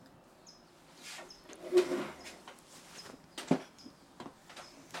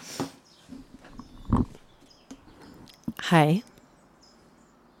Hi.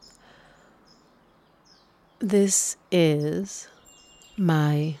 This is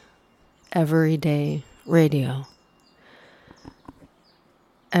my everyday radio.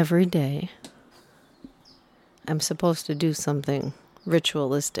 Every day, I'm supposed to do something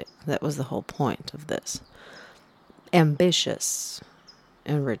ritualistic. That was the whole point of this. Ambitious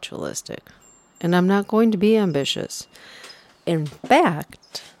and ritualistic. And I'm not going to be ambitious. In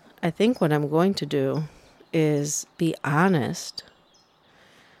fact, I think what I'm going to do is be honest.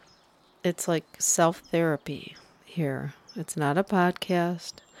 It's like self-therapy here. It's not a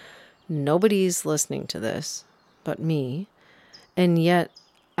podcast. Nobody's listening to this but me. And yet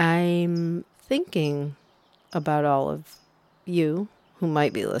I'm thinking about all of you who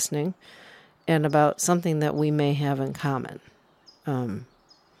might be listening and about something that we may have in common.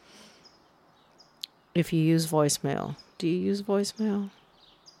 If you use voicemail, do you use voicemail?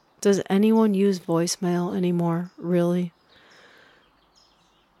 Does anyone use voicemail anymore? Really?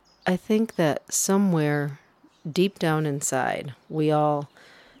 I think that somewhere deep down inside, we all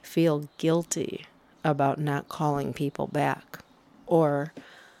feel guilty about not calling people back or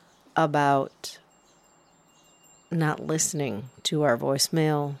about not listening to our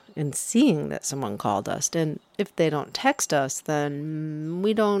voicemail and seeing that someone called us. And if they don't text us, then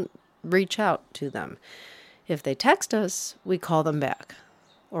we don't reach out to them. If they text us, we call them back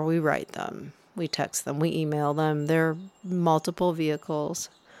or we write them. We text them, we email them. There are multiple vehicles.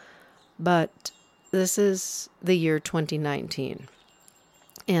 But this is the year 2019.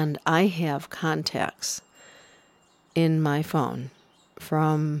 And I have contacts in my phone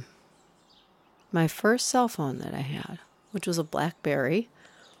from my first cell phone that I had, which was a BlackBerry.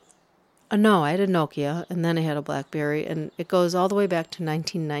 No, I had a Nokia, and then I had a BlackBerry, and it goes all the way back to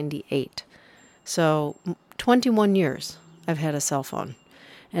 1998. So 21 years I've had a cell phone.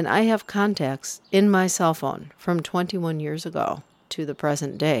 And I have contacts in my cell phone from 21 years ago to the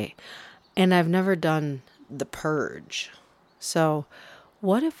present day. And I've never done the purge. So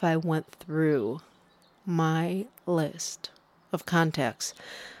what if I went through my list of contacts?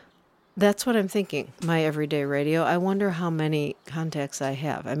 That's what I'm thinking, my everyday radio. I wonder how many contacts I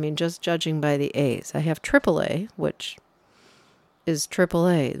have. I mean, just judging by the A's. I have AAA, which is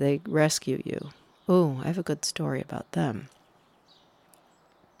AAA. They rescue you. Ooh, I have a good story about them.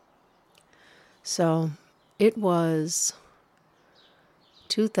 So it was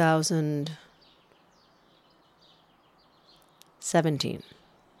 2017.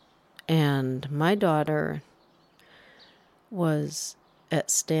 And my daughter was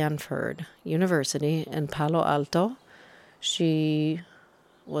at Stanford University in Palo Alto. She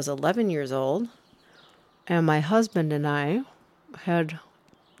was 11 years old. And my husband and I had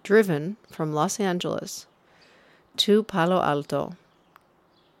driven from Los Angeles to Palo Alto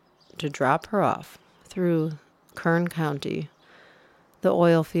to drop her off through Kern County, the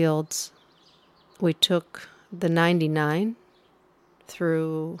oil fields. We took the 99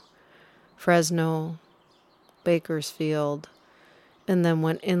 through Fresno, Bakersfield, and then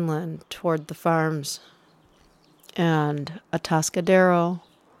went inland toward the farms and Atascadero,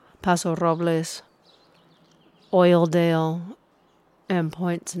 Paso Robles, Oildale, and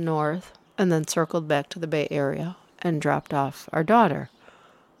points north, and then circled back to the Bay Area and dropped off our daughter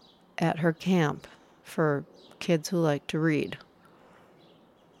at her camp for kids who like to read.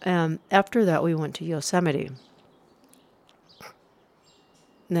 And after that, we went to Yosemite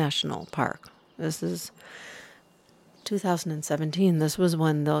National Park. This is 2017. This was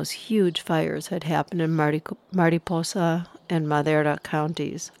when those huge fires had happened in Mariposa and Madera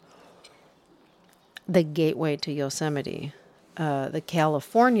counties. The gateway to Yosemite, the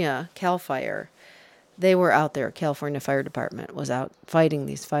California Cal Fire, they were out there. California Fire Department was out fighting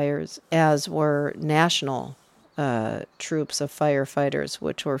these fires, as were national troops of firefighters,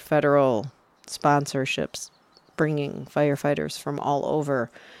 which were federal sponsorships bringing firefighters from all over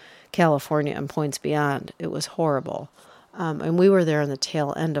California and points beyond. It was horrible. And we were there on the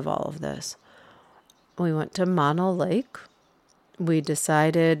tail end of all of this. We went to Mono Lake. We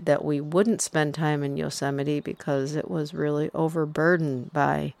decided that we wouldn't spend time in Yosemite because it was really overburdened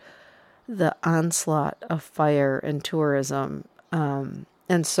by the onslaught of fire and tourism. And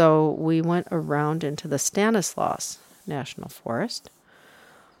so we went around into the Stanislaus National Forest.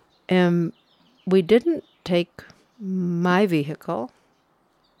 And we didn't take my vehicle.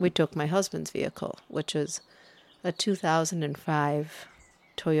 We took my husband's vehicle, which is a 2005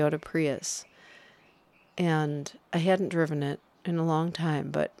 Toyota Prius. And I hadn't driven it in a long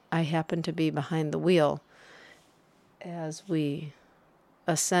time, but I happened to be behind the wheel as we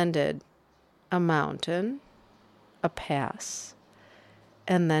ascended a mountain, a pass,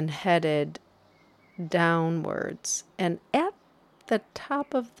 and then headed downwards. And at the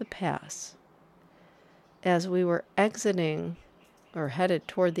top of the pass, as we were exiting or headed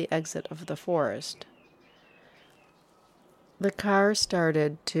toward the exit of the forest, the car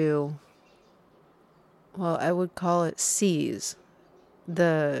started to, well, I would call it seize.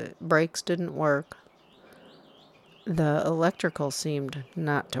 The brakes didn't work. The electrical seemed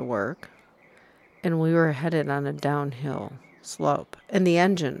not to work. And we were headed on a downhill slope. And the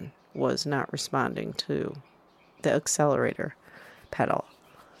engine was not responding to the accelerator pedal.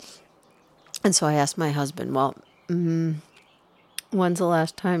 And so I asked my husband, well, when's the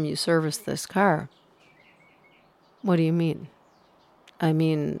last time you serviced this car? What do you mean? I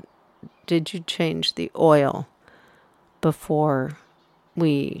mean, did you change the oil before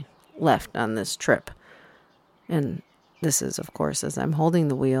we left on this trip? And this is, of course, as I'm holding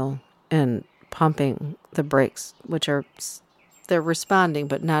the wheel and pumping the brakes, which they're responding,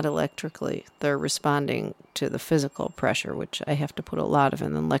 but not electrically. They're responding to the physical pressure, which I have to put a lot of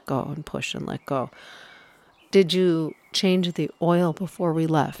and then let go and push and let go. Did you change the oil before we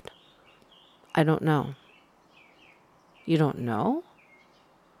left? I don't know. You don't know?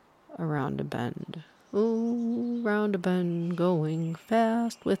 Around a bend. Ooh, round a bend, going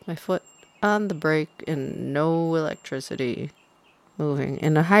fast with my foot on the brake and no electricity moving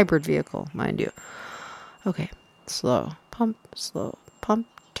in a hybrid vehicle, mind you. Okay, slow pump,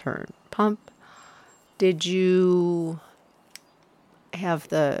 turn, pump. Did you have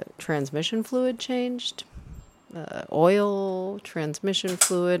the transmission fluid changed? Oil, transmission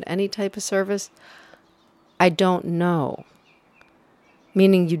fluid, any type of service? I don't know.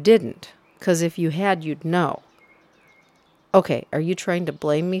 Meaning you didn't. Because if you had, you'd know. Okay, are you trying to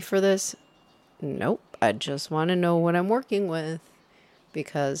blame me for this? Nope. I just want to know what I'm working with.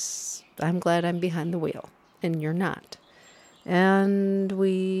 Because I'm glad I'm behind the wheel. And you're not. And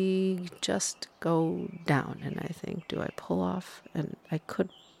we just go down. And I think, do I pull off? And I could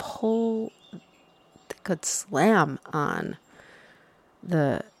slam on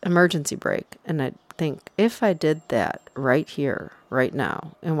the emergency brake. And I think if I did that right here, right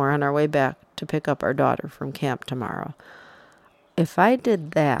now, and we're on our way back to pick up our daughter from camp tomorrow, if I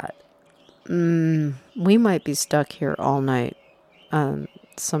did that, we might be stuck here all night on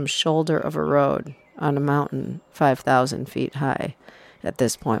some shoulder of a road on a mountain 5,000 feet high. At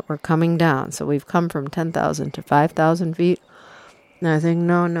this point, we're coming down. So we've come from 10,000 to 5,000 feet. And I think,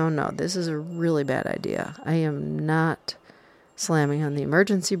 no, this is a really bad idea. I am not slamming on the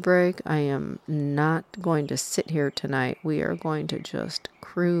emergency brake. I am not going to sit here tonight. We are going to just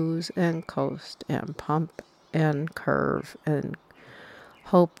cruise and coast and pump and curve and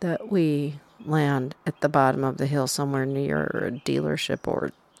hope that we land at the bottom of the hill somewhere near a dealership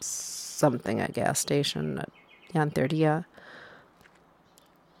or something, a gas station, a Yanteria.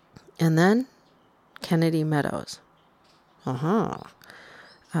 And then Kennedy Meadows.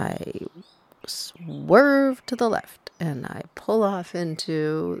 I swerve to the left and I pull off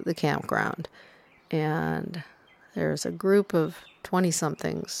into the campground. And there's a group of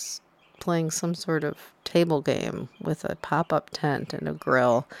 20-somethings playing some sort of table game with a pop-up tent and a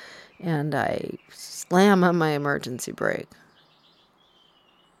grill. And I slam on my emergency brake.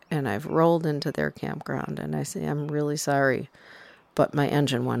 And I've rolled into their campground. And I say, I'm really sorry, but my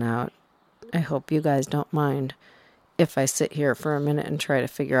engine went out. I hope you guys don't mind if I sit here for a minute and try to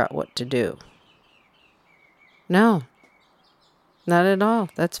figure out what to do. No, not at all.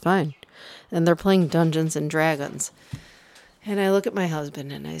 That's fine. And they're playing Dungeons and Dragons. And I look at my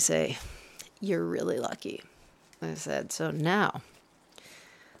husband and I say, you're really lucky. I said, so now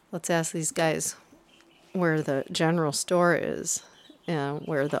let's ask these guys where the general store is and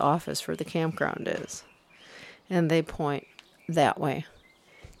where the office for the campground is. And they point that way.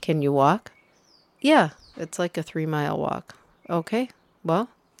 Can you walk? Yeah, it's like a 3-mile walk. Okay, well,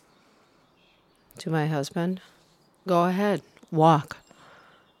 to my husband, go ahead, walk.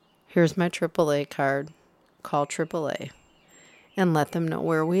 Here's my AAA card. Call AAA and let them know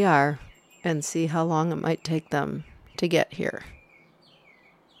where we are and see how long it might take them to get here.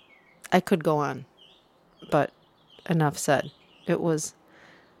 I could go on, but enough said. It was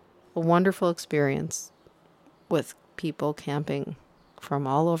a wonderful experience with people camping from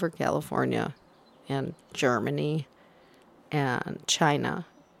all over California and Germany and China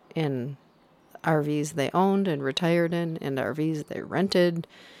in RVs they owned and retired in, and RVs they rented,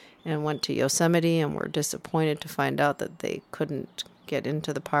 and went to Yosemite and were disappointed to find out that they couldn't get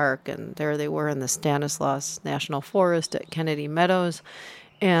into the park. And there they were in the Stanislaus National Forest at Kennedy Meadows,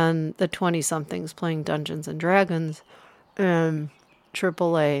 and the 20-somethings playing Dungeons and Dragons. And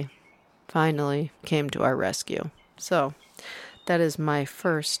AAA finally came to our rescue. So that is my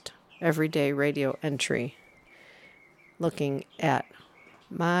first everyday radio entry looking at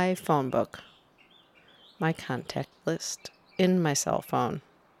my phone book, my contact list in my cell phone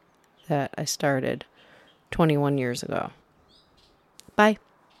that I started 21 years ago. Bye.